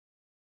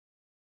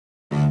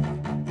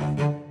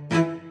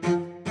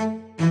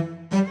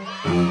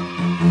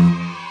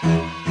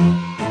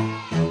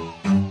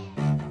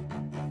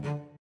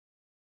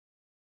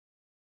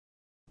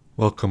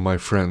Welcome, my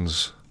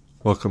friends.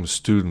 Welcome,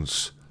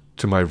 students,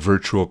 to my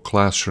virtual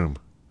classroom.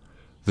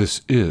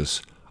 This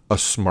is a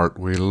smart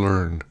way to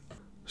learn.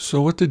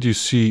 So what did you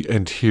see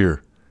and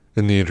hear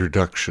in the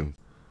introduction?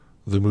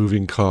 The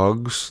moving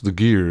cogs, the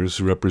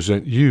gears,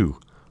 represent you,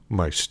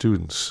 my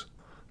students.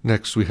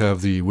 Next, we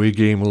have the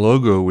Waygame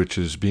logo, which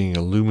is being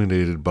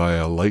illuminated by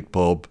a light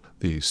bulb,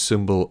 the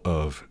symbol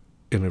of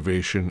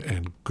innovation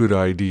and good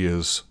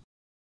ideas.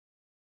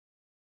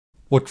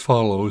 What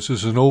follows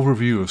is an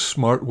overview of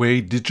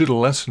SmartWay digital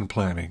lesson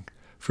planning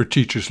for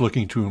teachers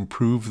looking to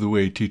improve the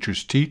way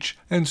teachers teach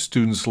and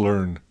students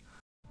learn.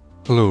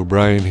 Hello,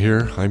 Brian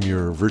here. I'm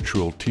your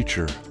virtual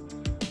teacher.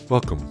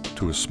 Welcome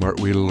to a smart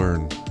way to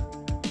learn.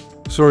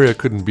 Sorry I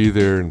couldn't be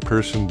there in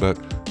person, but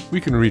we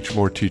can reach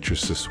more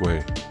teachers this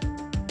way.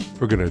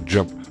 We're going to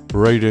jump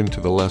right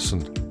into the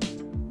lesson.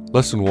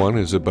 Lesson 1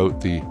 is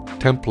about the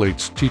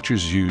templates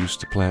teachers use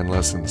to plan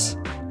lessons.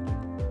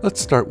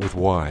 Let's start with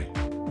why.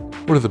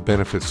 What are the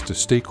benefits to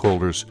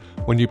stakeholders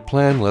when you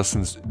plan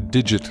lessons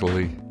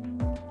digitally?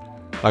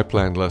 I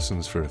planned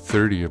lessons for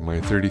 30 of my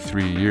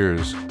 33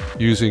 years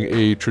using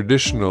a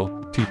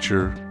traditional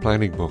teacher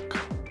planning book.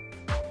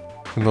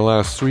 In the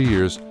last 3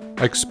 years,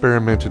 I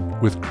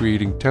experimented with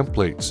creating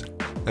templates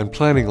and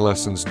planning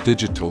lessons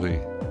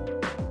digitally.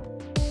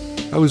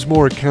 I was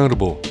more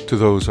accountable to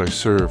those I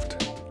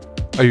served.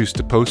 I used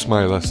to post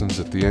my lessons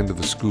at the end of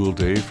the school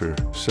day for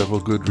several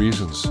good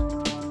reasons.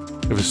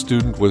 If a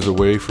student was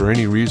away for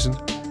any reason,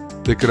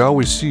 they could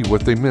always see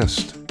what they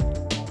missed.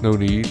 No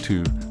need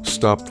to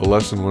stop the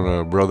lesson when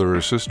a brother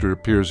or sister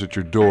appears at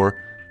your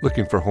door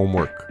looking for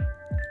homework.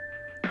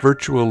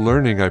 Virtual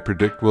learning, I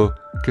predict, will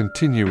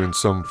continue in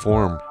some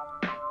form.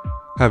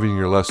 Having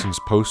your lessons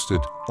posted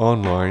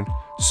online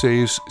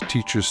saves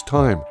teachers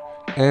time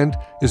and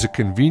is a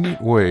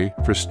convenient way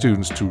for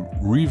students to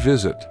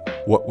revisit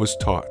what was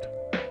taught.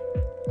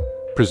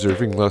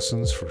 Preserving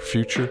lessons for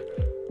future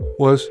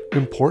was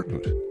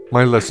important.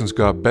 My lessons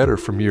got better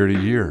from year to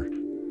year.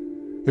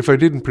 If I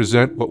didn't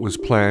present what was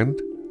planned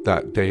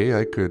that day,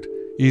 I could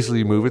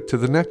easily move it to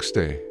the next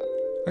day.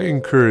 I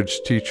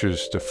encourage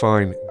teachers to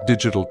find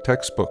digital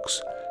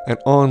textbooks and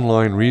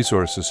online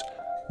resources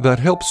that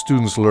help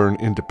students learn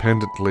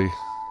independently.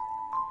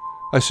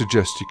 I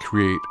suggest you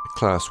create a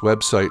class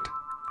website.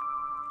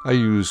 I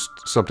used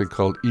something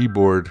called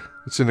eBoard.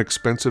 It's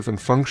inexpensive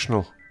and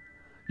functional.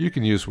 You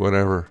can use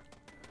whatever.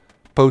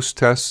 Post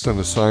tests and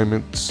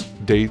assignments,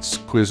 dates,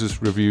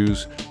 quizzes,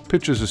 reviews,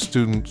 pictures of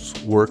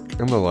students' work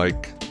and the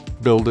like.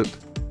 Build it,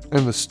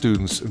 and the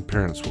students and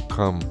parents will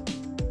come.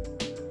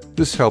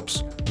 This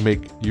helps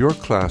make your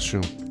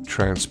classroom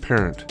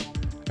transparent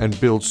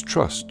and builds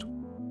trust.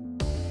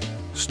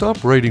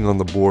 Stop writing on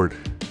the board.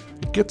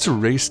 It gets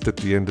erased at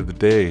the end of the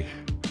day.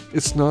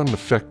 It's not an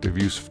effective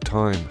use of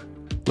time.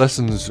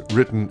 Lessons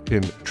written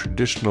in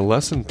traditional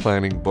lesson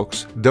planning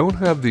books don't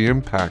have the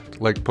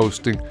impact like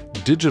posting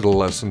digital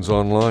lessons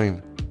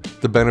online.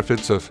 The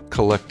benefits of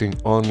collecting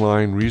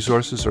online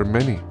resources are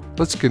many.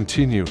 Let's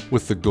continue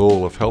with the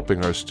goal of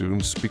helping our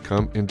students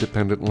become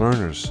independent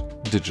learners.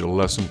 Digital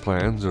lesson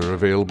plans are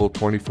available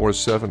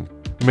 24/7.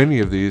 Many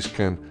of these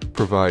can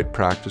provide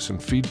practice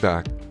and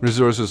feedback.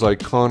 Resources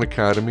like Khan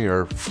Academy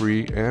are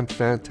free and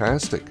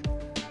fantastic.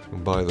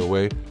 And by the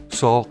way,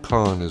 Saul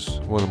Khan is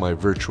one of my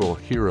virtual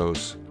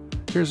heroes.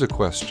 Here's a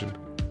question.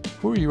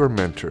 Who are your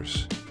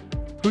mentors?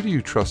 Who do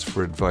you trust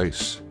for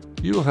advice?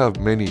 You'll have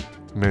many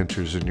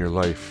mentors in your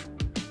life.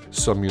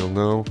 Some you'll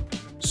know,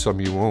 some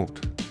you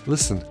won't.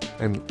 Listen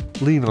and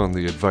lean on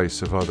the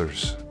advice of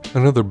others.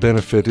 Another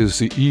benefit is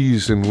the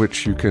ease in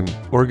which you can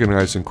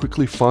organize and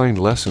quickly find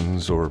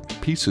lessons or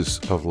pieces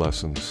of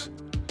lessons.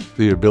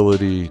 The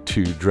ability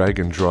to drag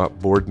and drop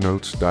board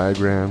notes,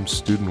 diagrams,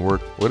 student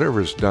work, whatever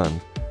is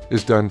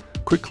done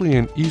quickly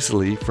and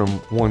easily from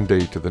one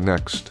day to the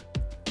next.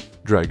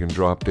 Drag and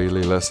drop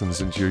daily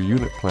lessons into your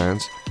unit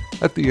plans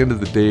at the end of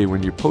the day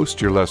when you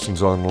post your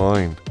lessons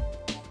online.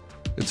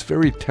 It's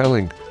very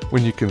telling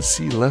when you can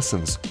see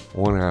lessons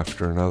one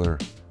after another.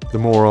 The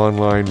more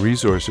online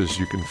resources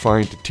you can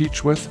find to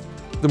teach with,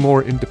 the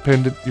more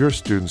independent your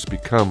students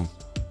become.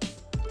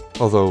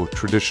 Although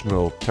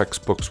traditional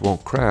textbooks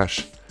won't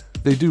crash,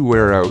 they do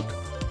wear out.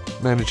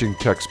 Managing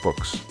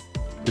textbooks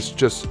is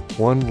just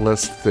one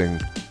less thing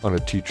on a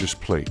teacher's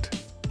plate.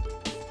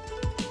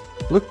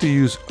 Look to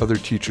use other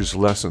teachers'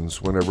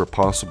 lessons whenever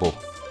possible.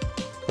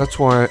 That's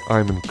why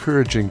I'm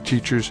encouraging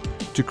teachers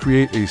to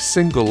create a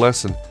single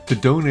lesson to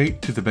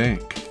donate to the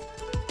bank.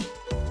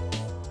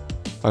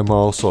 I'm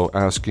also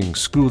asking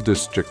school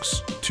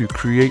districts to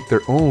create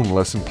their own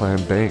lesson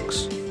plan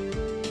banks.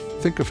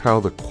 Think of how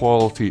the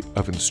quality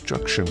of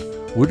instruction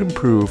would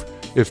improve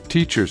if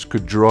teachers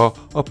could draw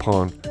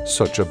upon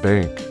such a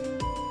bank.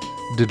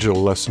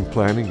 Digital lesson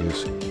planning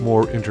is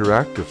more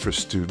interactive for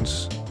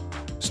students.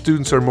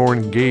 Students are more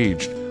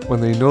engaged when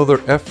they know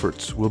their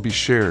efforts will be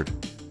shared.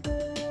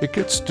 It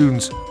gets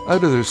students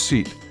out of their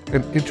seat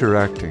and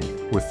interacting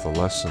with the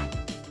lesson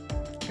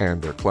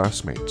and their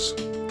classmates.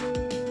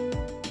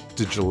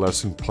 Digital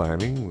lesson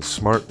planning, the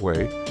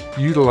SmartWay,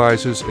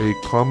 utilizes a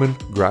common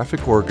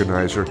graphic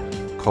organizer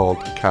called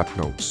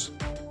CapNotes.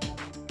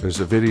 There's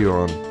a video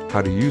on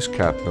how to use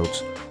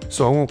CapNotes,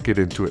 so I won't get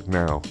into it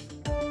now.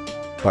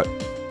 But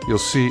you'll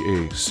see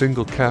a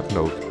single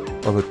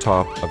CapNote on the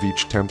top of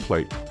each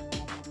template.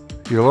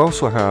 You'll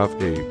also have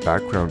a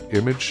background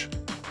image.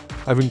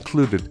 I've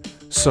included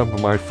some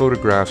of my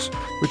photographs,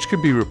 which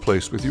can be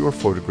replaced with your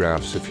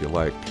photographs if you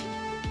like.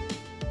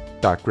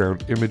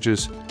 Background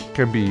images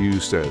can be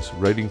used as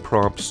writing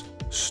prompts,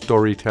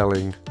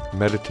 storytelling,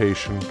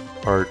 meditation,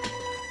 art.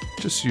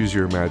 Just use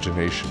your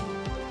imagination.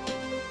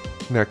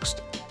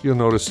 Next, you'll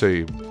notice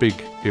a big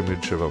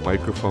image of a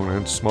microphone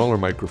and smaller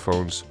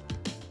microphones.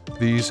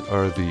 These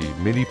are the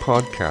mini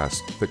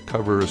podcasts that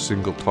cover a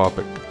single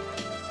topic.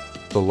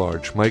 The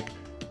large mic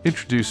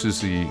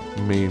introduces the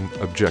main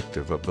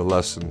objective of the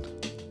lesson.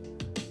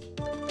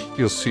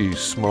 You'll see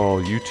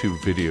small YouTube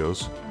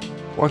videos.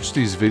 Watch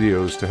these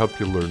videos to help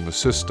you learn the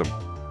system.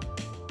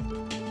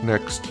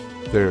 Next,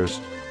 there's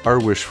our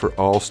wish for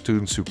all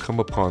students who come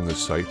upon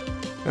this site,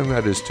 and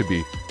that is to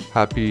be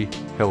happy,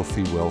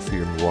 healthy, wealthy,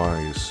 and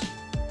wise.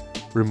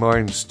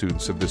 Remind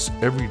students of this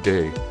every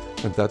day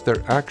and that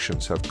their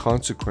actions have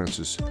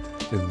consequences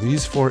in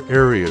these 4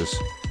 areas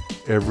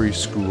every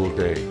school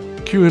day.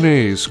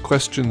 Q&As,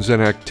 questions,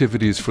 and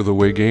activities for the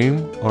Way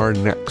game are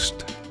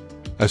next.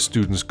 As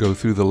students go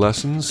through the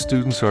lessons,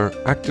 students are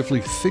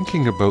actively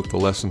thinking about the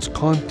lesson's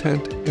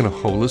content in a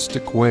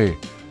holistic way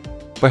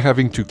by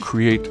having to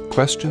create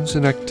questions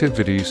and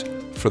activities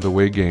for the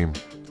Way game.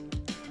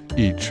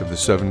 Each of the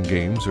 7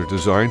 games are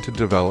designed to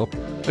develop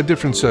a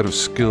different set of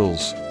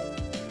skills.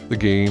 The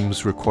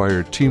games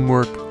require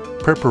teamwork,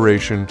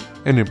 preparation,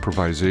 and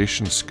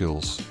improvisation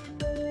skills.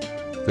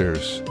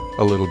 There's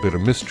a little bit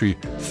of mystery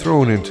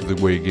thrown into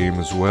the Way game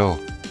as well.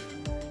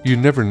 You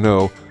never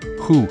know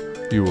who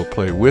you will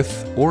play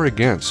with or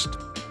against,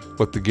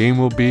 what the game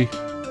will be,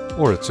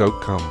 or its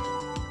outcome.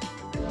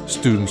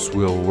 Students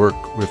will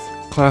work with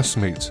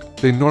classmates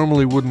they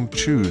normally wouldn't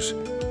choose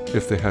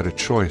if they had a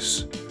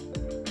choice.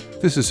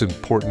 This is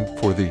important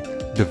for the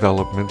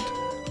development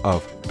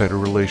of better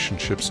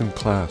relationships in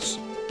class.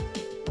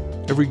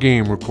 Every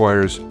game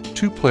requires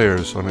 2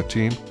 players on a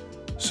team,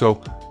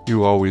 so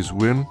you always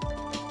win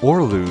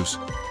or lose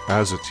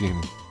as a team.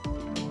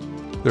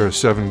 There are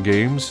 7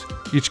 games.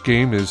 Each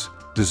game is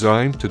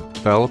designed to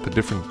develop a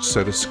different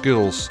set of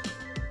skills.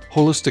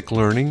 Holistic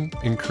learning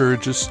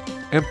encourages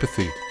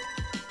empathy.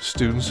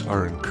 Students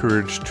are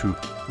encouraged to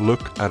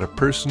look at a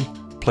person,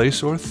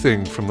 place, or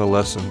thing from the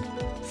lesson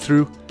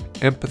through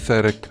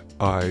empathetic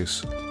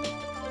eyes.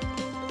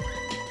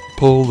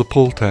 Pull the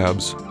pull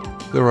tabs.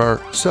 There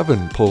are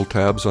 7 pull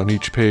tabs on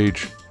each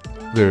page.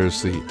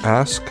 There's the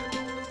ask,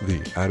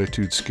 the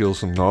attitude,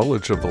 skills, and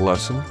knowledge of the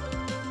lesson.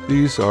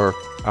 These are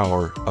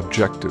our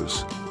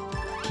objectives.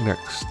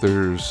 Next,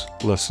 there's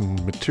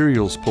lesson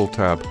materials pull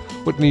tab.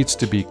 What needs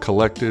to be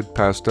collected,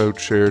 passed out,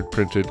 shared,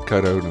 printed,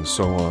 cut out, and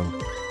so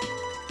on.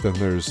 Then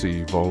there's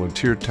the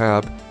volunteer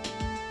tab.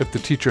 If the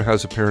teacher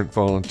has a parent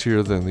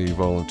volunteer, then the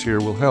volunteer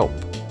will help.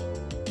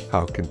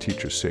 How can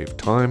teachers save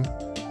time?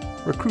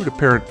 Recruit a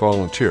parent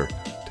volunteer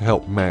to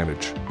help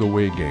manage the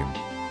Way game.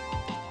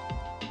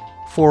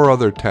 4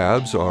 other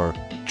tabs are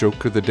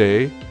Joke of the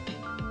Day,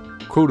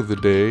 Quote of the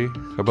Day,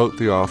 About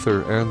the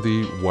Author, and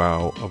the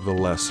Wow of the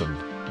Lesson.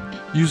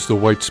 Use the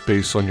white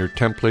space on your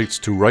templates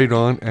to write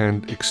on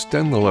and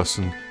extend the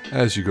lesson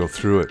as you go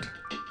through it.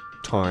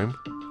 Time.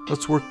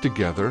 Let's work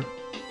together.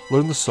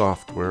 Learn the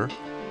software.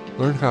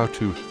 Learn how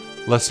to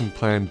lesson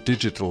plan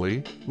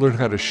digitally. Learn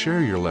how to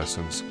share your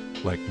lessons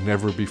like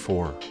never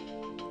before.